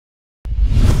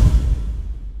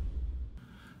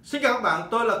Xin chào các bạn,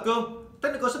 tôi là Cương,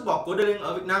 Technical Support của D-Link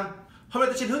ở Việt Nam. Hôm nay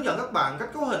tôi xin hướng dẫn các bạn cách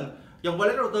cấu hình dòng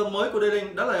wireless router mới của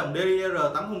D-Link, đó là dòng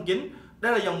DIR809.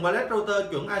 Đây là dòng wireless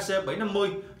router chuẩn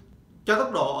AC750 cho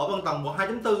tốc độ ở băng tần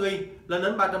 2.4 GB lên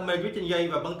đến 300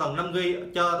 Mbps và băng tần 5 GB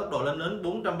cho tốc độ lên đến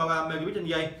 433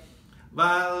 Mbps.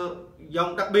 Và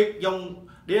đặc biệt dòng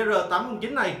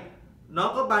DIR809 này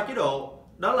nó có 3 chế độ,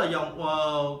 đó là dòng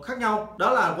khác nhau,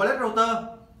 đó là wireless router,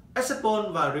 access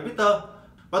point và repeater.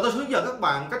 Và tôi hướng dẫn các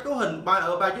bạn cách cấu hình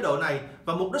ở 3 chế độ này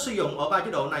và mục đích sử dụng ở 3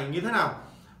 chế độ này như thế nào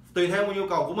tùy theo nhu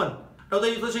cầu của mình. Đầu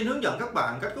tiên tôi xin hướng dẫn các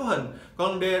bạn cách cấu hình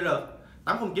con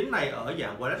DIR809 này ở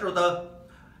dạng wireless router.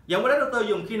 Dạng wireless router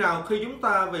dùng khi nào? Khi chúng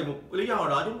ta vì một lý do nào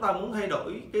đó chúng ta muốn thay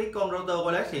đổi cái con router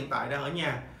wireless hiện tại đang ở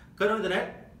nhà kết nối internet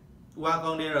qua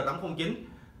con DIR809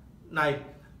 này.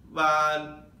 Và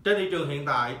trên thị trường hiện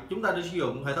tại chúng ta đang sử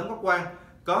dụng hệ thống cáp quang,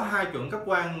 có 2 chuẩn cáp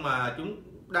quang mà chúng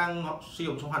đang sử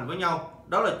dụng song hành với nhau.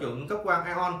 Đó là chuẩn cáp quang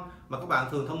ion mà các bạn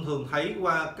thông thường thấy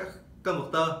qua các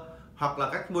converter hoặc là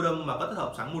các modem mà có tích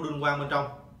hợp sẵn module quang bên trong.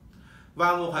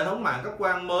 Và một hệ thống mạng cáp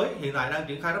quang mới hiện tại đang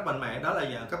triển khai rất mạnh mẽ, đó là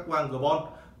dạng cáp quang Gbon.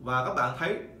 Và các bạn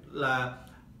thấy là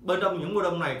bên trong những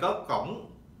modem này có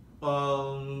cổng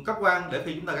cáp quang để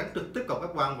khi chúng ta gắn trực tiếp cổng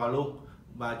cáp quang vào luôn,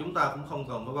 và chúng ta cũng không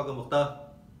cần phải qua converter.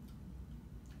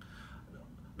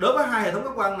 Đối với hai hệ thống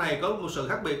cáp quang này có một sự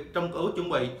khác biệt trong cấu chuẩn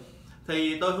bị,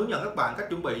 thì tôi hướng dẫn các bạn cách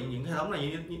chuẩn bị những hệ thống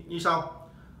này như sau.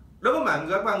 Đối với mạng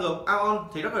cáp quang ion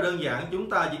thì rất là đơn giản, chúng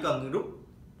ta chỉ cần rút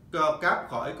cáp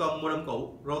khỏi con modem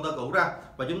cũ, router cũ ra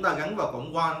và chúng ta gắn vào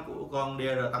cổng WAN của con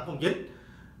DIR809,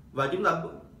 và chúng ta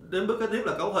đến bước kế tiếp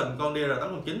là cấu hình con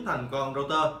DIR809 thành con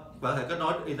router và có thể kết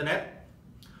nối internet.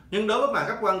 Nhưng đối với mạng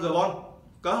cáp quang Gbon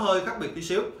có hơi khác biệt tí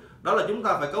xíu, đó là chúng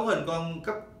ta phải cấu hình con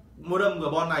cấp modem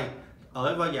Gbon này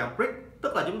ở vào dạng brick,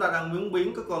 tức là chúng ta đang muốn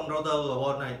biến cái con router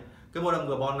Gbon này, cái modem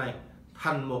Gbon này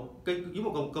thành một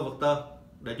con converter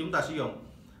để chúng ta sử dụng.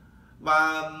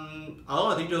 Và ở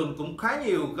ngoài thị trường cũng khá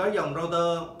nhiều cái dòng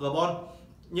router Gbon,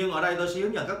 nhưng ở đây tôi sẽ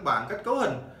hướng dẫn các bạn cách cấu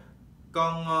hình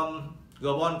con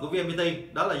Gbon của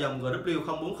VNPT, đó là dòng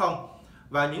GW040.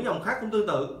 Và những dòng khác cũng tương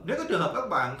tự. Nếu có trường hợp các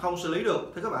bạn không xử lý được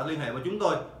thì các bạn liên hệ với chúng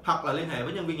tôi hoặc là liên hệ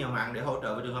với nhân viên nhà mạng để hỗ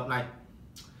trợ về trường hợp này.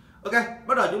 Ok,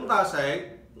 bắt đầu chúng ta sẽ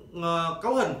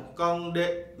cấu hình con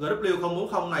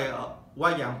GW040 này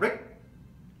qua dạng brick.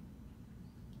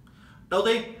 Đầu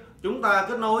tiên chúng ta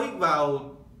kết nối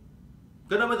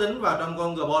máy tính vào trong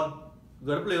con Gbon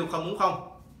GW040,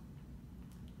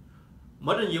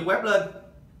 mở trình duyệt web lên,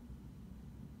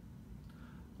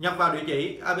 nhập vào địa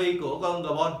chỉ IP của con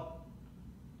Gbon,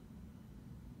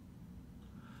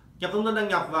 nhập thông tin đăng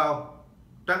nhập vào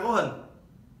trang cấu hình.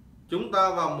 Chúng ta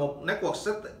vào một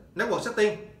network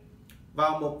setting,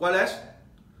 vào một wireless,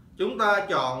 chúng ta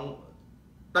chọn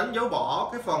đánh dấu bỏ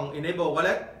cái phần enable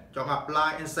wireless, chọn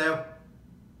apply and save.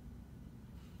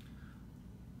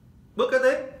 Bước kế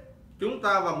tiếp chúng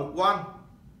ta vào một WAN.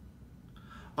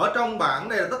 Ở trong bảng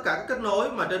đây là tất cả các kết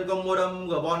nối mà trên con modem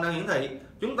Gbon đang hiển thị.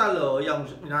 Chúng ta lựa dòng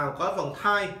nào có phần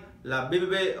type là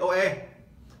BBBOE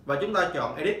và chúng ta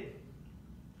chọn edit.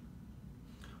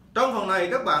 Trong phần này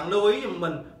các bạn lưu ý giùm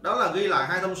mình đó là ghi lại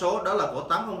 2 thông số, đó là của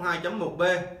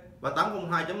 802.1b và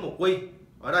 802.1q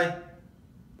ở đây,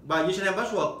 và username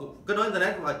password kết nối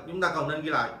internet và chúng ta còn nên ghi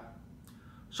lại.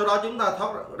 Sau đó chúng ta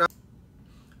thoát ra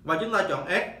và chúng ta chọn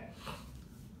add,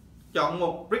 chọn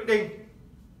một briefing,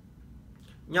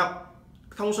 nhập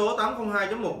thông số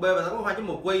 802.1b và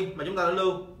 802.1q mà chúng ta đã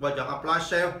lưu và chọn apply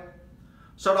save.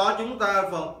 Sau đó chúng ta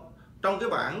trong cái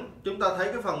bảng chúng ta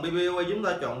thấy cái phần BBOE, chúng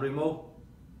ta chọn remove.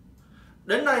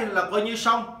 Đến đây là coi như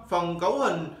xong phần cấu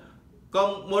hình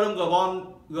con modem Gbon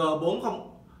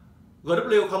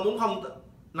GW040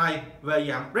 này về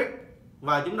dạng brick,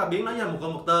 và chúng ta biến nó thành một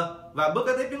converter. Và bước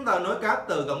kế tiếp chúng ta nối cáp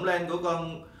từ cổng LAN của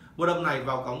con modem này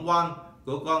vào cổng WAN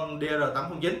của con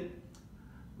DIR809.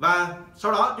 Và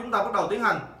sau đó chúng ta bắt đầu tiến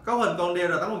hành cấu hình con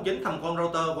DIR809 thành con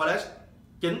router wireless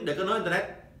chính để kết nối internet.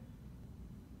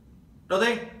 Đầu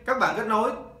tiên các bạn kết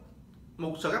nối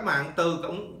một sợi cáp mạng từ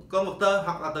cổng converter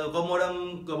hoặc là từ con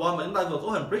modem Gbon mà chúng ta vừa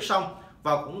cấu hình brick xong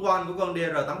vào cổng WAN của con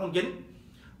DIR809,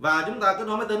 và chúng ta kết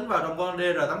nối máy tính vào trong con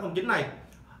DIR809 này.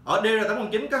 Ở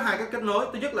DIR809 có 2 cách kết nối.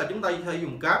 Thứ nhất là chúng ta có thể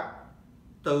dùng cáp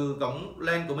từ cổng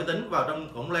LAN của máy tính vào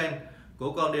trong cổng LAN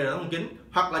của con DIR809,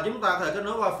 hoặc là chúng ta có thể kết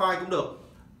nối wifi cũng được.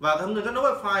 Và thông tin kết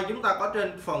nối wifi chúng ta có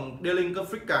trên phần D-Link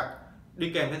config card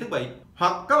đi kèm theo thiết bị,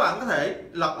 hoặc các bạn có thể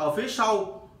lật ở phía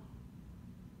sau,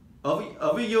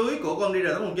 ở phía dưới của con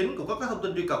DIR809 cũng có các thông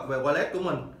tin truy cập về wireless của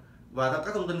mình và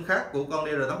các thông tin khác của con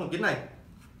DIR809 này.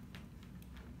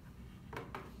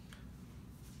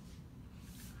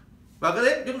 Và cái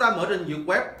tiếp chúng ta mở trình duyệt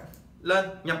web lên,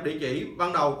 nhập địa chỉ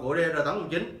ban đầu của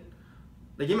DIR809.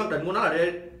 Địa chỉ mặc định của nó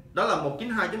là đó là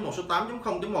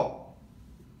 192.168.0.1.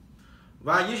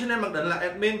 Và username mặc định là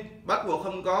admin, password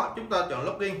không có, chúng ta chọn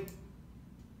login.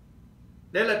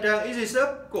 Đây là trang Easy Setup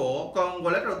của con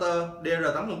Wireless Router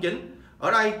DIR809.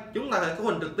 Ở đây chúng ta có thể cấu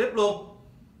hình trực tiếp luôn.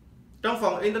 Trong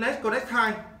phần Internet Connect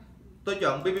 2, tôi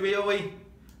chọn PPPoE,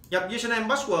 nhập username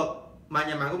password mà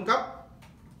nhà mạng cung cấp.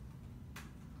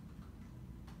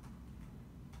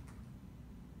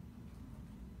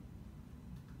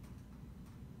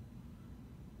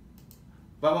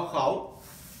 Và mật khẩu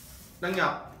đăng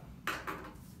nhập.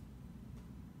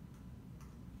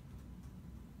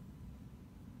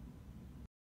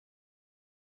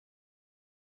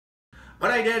 Ở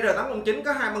đây DIR809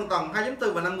 có hai băng tần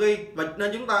 2.4 và 5GB, và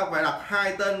nên chúng ta phải đặt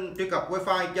hai tên truy cập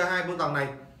Wi-Fi cho hai băng tần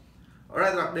này. Ở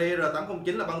đây đặt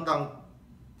DIR809 là băng tần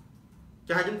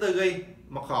cho 2.4GB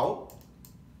mật khẩu.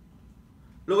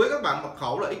 Lưu ý các bạn, mật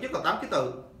khẩu là ít nhất là 8 ký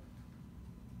tự.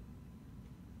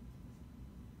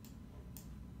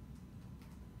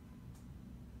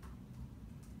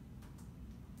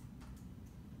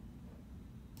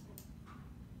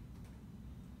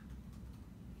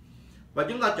 Và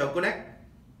chúng ta chọn Connect.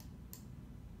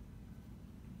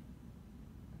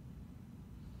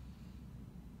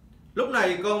 Lúc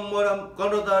này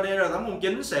con router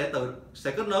DIR809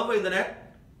 sẽ kết nối với Internet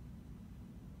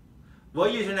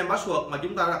với username password mà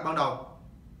chúng ta đặt ban đầu.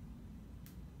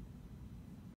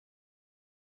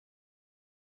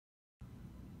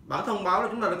 Bản thông báo là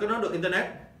chúng ta đã kết nối được Internet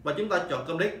và chúng ta chọn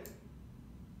Complete.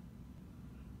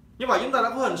 Như vậy chúng ta đã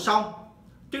có hình xong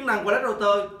chức năng Wireless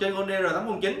Router trên con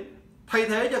DIR809, thay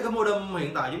thế cho cái modem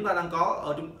hiện tại chúng ta đang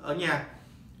có ở nhà.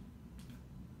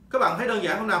 Các bạn thấy đơn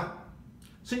giản không nào?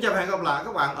 Xin chào và hẹn gặp lại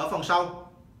các bạn ở phần sau.